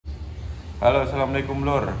Halo, assalamualaikum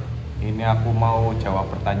Lur. Ini aku mau jawab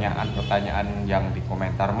pertanyaan-pertanyaan yang di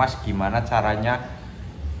komentar. Mas, gimana caranya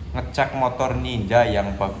ngecek motor Ninja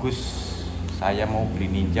yang bagus? Saya mau beli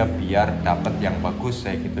Ninja biar dapat yang bagus,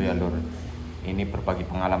 saya gitu ya Lur. Ini berbagi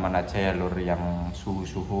pengalaman aja ya Lur, yang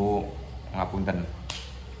suhu-suhu ngapunten.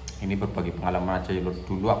 Ini berbagi pengalaman aja ya Lur.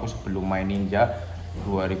 Dulu aku sebelum main Ninja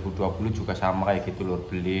 2020 juga sama kayak gitu Lur,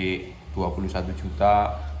 beli 21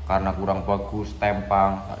 juta karena kurang bagus,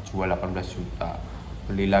 tempang, jual 18 juta.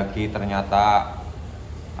 Beli lagi ternyata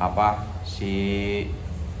si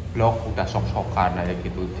blok udah sok-sokan kayak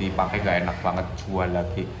gitu, dipakai gak enak banget, jual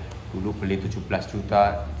lagi. Dulu beli 17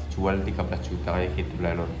 juta, jual 13 juta kayak gitu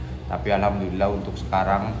lah Lur. Tapi alhamdulillah untuk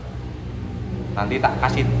sekarang, nanti tak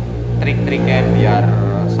kasih trik-triknya biar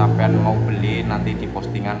sampean mau beli nanti di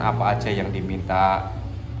postingan apa aja yang diminta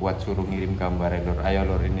buat suruh ngirim gambar ya Lur. Ayo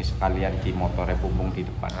Lur, ini sekalian di motornya pumpung di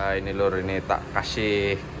depan. Nah ini Lur, ini tak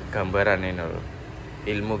kasih gambaran ini Lur.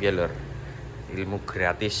 Ilmu ya Lur, ilmu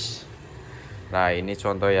gratis. Nah ini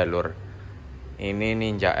contoh ya Lur. Ini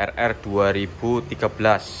Ninja RR 2013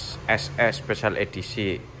 SE Special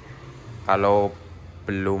Edisi. Kalau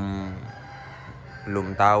belum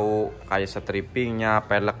tahu kayak strippingnya,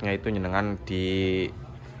 peleknya itu nyenengan di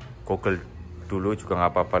Google dulu juga nggak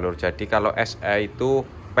apa-apa Lur. Jadi kalau SE itu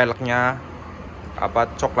peleknya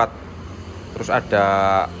coklat, terus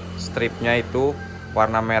ada stripnya itu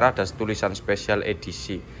warna merah dan tulisan special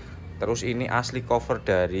edisi. Terus ini asli cover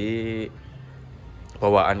dari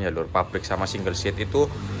bawaan ya Lur, pabrik sama single seat. Itu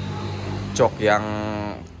jok yang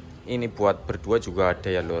ini buat berdua juga ada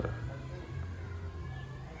ya Lur.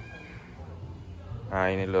 Nah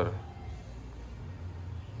ini Lur,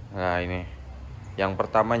 nah ini yang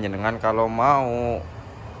pertama jenengan kalau mau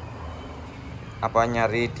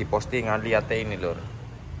nyari di postingan, lihat ini Lur,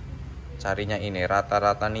 carinya ini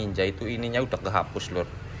rata-rata Ninja itu ininya udah kehapus Lur.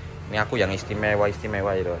 Ini aku yang istimewa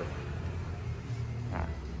ya Lur. Nah,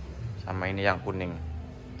 sama ini yang kuning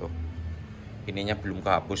tuh, ininya belum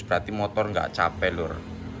kehapus, berarti motor nggak capek Lur.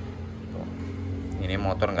 Tuh. Ini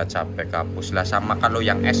motor nggak capek kehapus lah. Sama kalau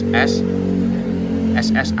yang SS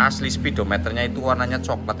asli speedometernya itu warnanya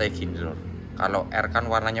coklat kayak gini Lur. Kalau R kan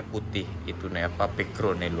warnanya putih, itu nih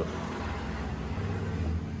background nih Lur.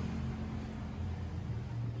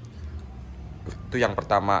 Itu yang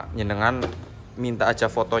pertama, nyenengan minta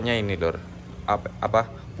aja fotonya ini Lur,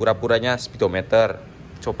 pura-puranya speedometer.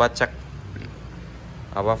 Coba cek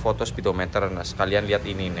foto speedometer. Nah sekalian lihat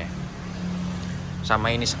ini nih,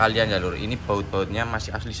 sama ini sekalian ya Lur. Ini baut-bautnya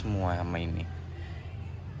masih asli semua, sama ini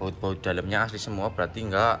baut-baut dalamnya asli semua, berarti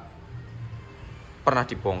nggak pernah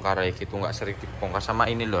dibongkar ya gitu, nggak sering dibongkar.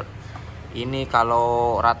 Sama ini Lur, ini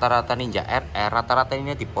kalau rata-rata Ninja RR rata-rata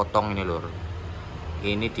ini dipotong ini Lur.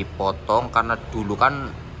 Ini dipotong karena dulu kan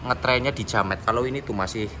ngetrennya di jamet. Kalau ini tuh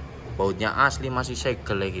masih bautnya asli, masih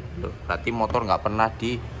segel gitu loh. Berarti motor nggak pernah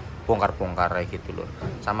dibongkar-bongkar kayak gitu loh.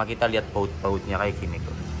 Sama kita lihat baut-bautnya kayak gini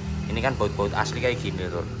loh. Ini kan baut-baut asli kayak gini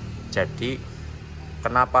loh. Jadi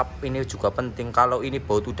kenapa ini juga penting, kalau ini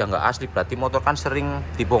baut udah nggak asli berarti motor kan sering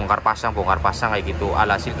dibongkar pasang kayak gitu.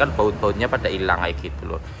 Alhasil kan baut-bautnya pada hilang kayak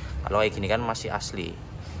gitu loh. Kalau kayak gini kan masih asli.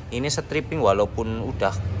 Ini stripping walaupun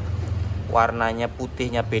udah warnanya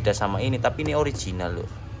putihnya beda sama ini, tapi ini original Lur.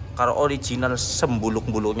 Kalau original,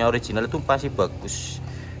 sembuluk-buluknya original itu pasti bagus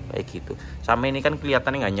kayak gitu. Sama ini kan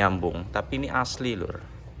kelihatannya nggak nyambung, tapi ini asli Lur,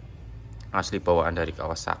 asli bawaan dari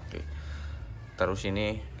Kawasaki. Terus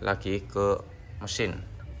ini lagi ke mesin.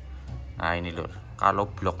 Nah ini Lur, kalau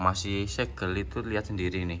blok masih segel itu lihat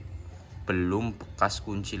sendiri nih, belum bekas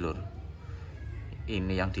kunci Lur.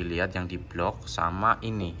 Ini yang dilihat yang di blok. Sama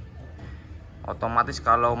ini otomatis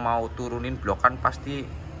kalau mau turunin blok kan pasti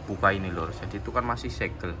buka ini Lur, jadi itu kan masih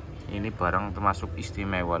segel. Ini barang termasuk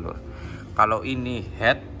istimewa Lur. Kalau ini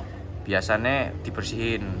head biasanya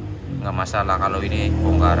dibersihin, nggak masalah. Kalau ini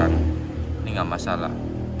bongkaran ini nggak masalah.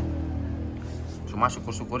 Cuma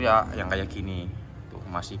syukur-syukur ya yang kayak gini tuh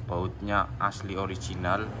masih bautnya asli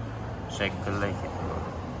original segel gitu Lur.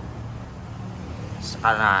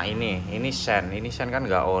 Nah ini sen kan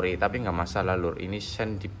nggak ori, tapi nggak masalah Lur. Ini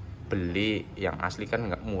sen beli yang asli kan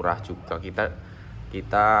nggak murah juga, kita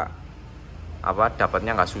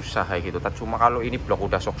dapatnya nggak susah kayak gitu. Cuma kalau ini blok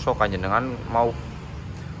udah sok-sokan, jenengan mau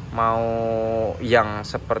yang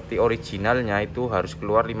seperti originalnya itu harus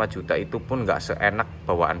keluar 5 juta. Itu pun nggak seenak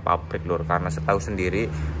bawaan pabrik Lur, karena setahu sendiri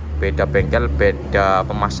beda bengkel, beda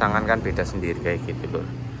pemasangan kan beda sendiri kayak gitu Lur.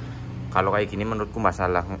 Kalau kayak gini menurutku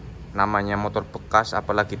masalah, namanya motor bekas,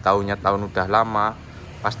 apalagi tahun udah lama,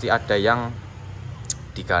 pasti ada yang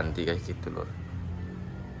diganti kayak gitu Lur.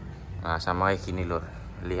 Nah sama kayak gini Lur,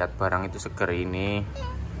 lihat barang itu seger ini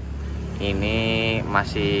Ini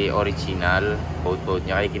masih original,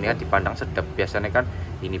 baut-bautnya kayak gini kan dipandang sedap. Biasanya kan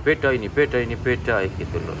ini beda, ini beda, ini beda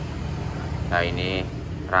gitu loh. Nah ini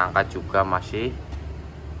rangka juga masih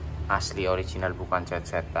asli original, bukan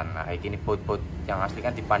cet-cetan. Nah kayak gini baut-baut yang asli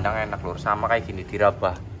kan dipandang enak lur. Sama kayak gini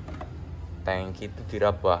dirabah, tangki itu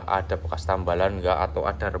dirabah, ada bekas tambalan enggak, atau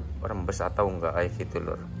ada rembes atau enggak kayak gitu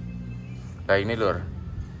lur. Nah ini lur,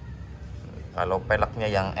 kalau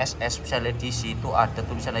peleknya yang SS special edisi itu ada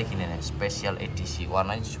tulisan kayak gini nih, special edisi.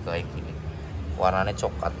 Warnanya juga kayak gini, warnanya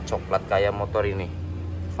coklat kayak motor ini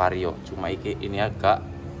Vario, cuma ini agak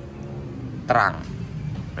terang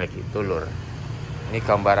kayak gitu lur. Ini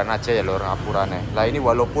gambaran aja ya lur, apurannya. Lah ini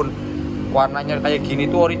walaupun warnanya kayak gini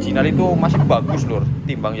tuh original itu masih bagus lur,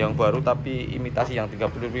 timbang yang baru. Tapi imitasi yang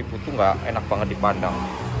 30.000 tuh nggak enak banget dipandang.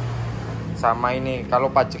 Sama ini kalau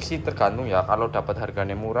pajak sih tergantung ya, kalau dapat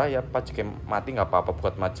harganya murah ya pajaknya mati nggak apa-apa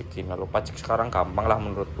buat majekin. Kalau pajak sekarang gampang lah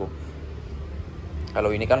menurutku. Kalau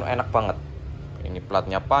ini kan enak banget, ini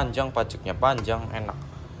platnya panjang, pajaknya panjang, enak.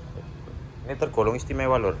 Ini tergolong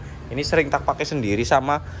istimewa lur. Ini sering tak pakai sendiri.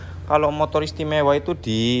 Sama kalau motor istimewa itu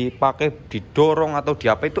dipakai didorong atau di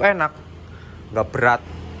apa itu enak, nggak berat.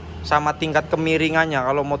 Sama tingkat kemiringannya,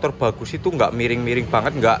 kalau motor bagus itu nggak miring-miring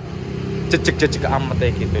banget, nggak jejek-jejek amat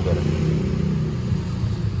kayak gitu lur,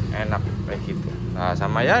 enak kayak gitu. Nah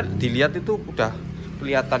sama ya dilihat itu udah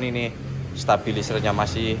kelihatan ini stabilisernya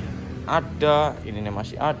masih ada, ini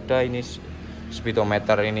masih ada, ini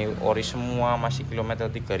speedometer ini ori semua, masih kilometer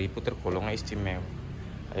 3000, tergolongnya istimewa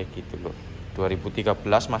kayak gitu loh. 2013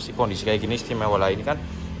 masih kondisi kayak gini istimewa lah. Ini kan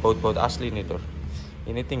baut-baut asli nih lur,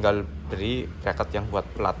 ini tinggal beri bracket yang buat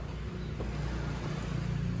plat.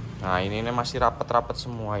 Nah ini masih rapat-rapat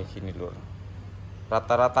semua kayak gini lur.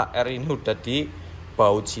 Rata-rata R ini udah di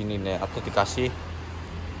baut sini nih, atau dikasih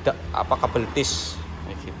kabel tis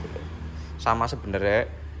gitu. Sama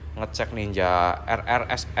sebenarnya ngecek Ninja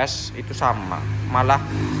RRSS itu sama, malah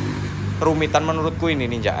kerumitan menurutku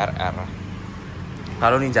ini Ninja RR.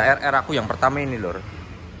 Kalau Ninja RR aku yang pertama ini lur,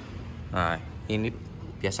 nah ini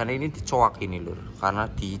biasanya ini dicoak ini lur, karena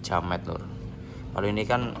dijamet lur. Kalau ini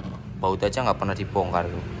kan baut aja nggak pernah dibongkar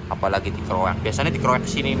lur, apalagi dikeroyak. Biasanya dikeroyak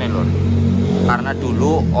sini nih lur, karena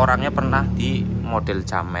dulu orangnya pernah di model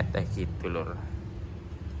jamet gitu lur.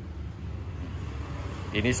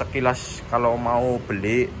 Ini sekilas kalau mau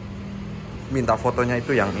beli minta fotonya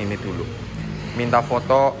itu yang ini dulu, minta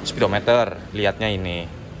foto speedometer lihatnya ini,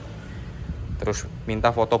 terus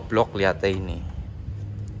minta foto blok lihatnya ini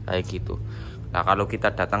kayak gitu. Nah kalau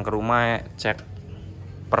kita datang ke rumah cek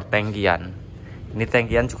pertangkian, ini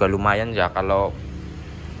tangkian juga lumayan ya, kalau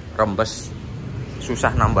rembes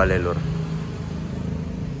susah nambah lur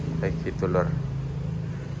kayak gitu lur.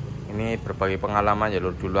 Ini berbagai pengalaman ya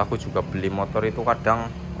lur, dulu aku juga beli motor itu kadang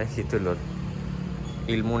kayak gitu lur,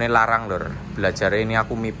 ilmunya larang lur. Belajar ini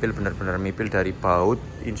aku mipil, bener-bener mipil dari baut.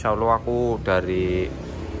 Insya Allah aku dari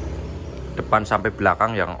depan sampai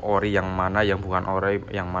belakang, yang ori yang mana, yang bukan ori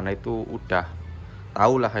yang mana itu udah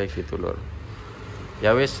tahu lah kayak gitu lur.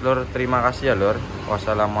 Ya wis lur, terima kasih ya lur.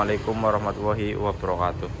 Wassalamualaikum warahmatullahi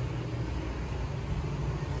wabarakatuh.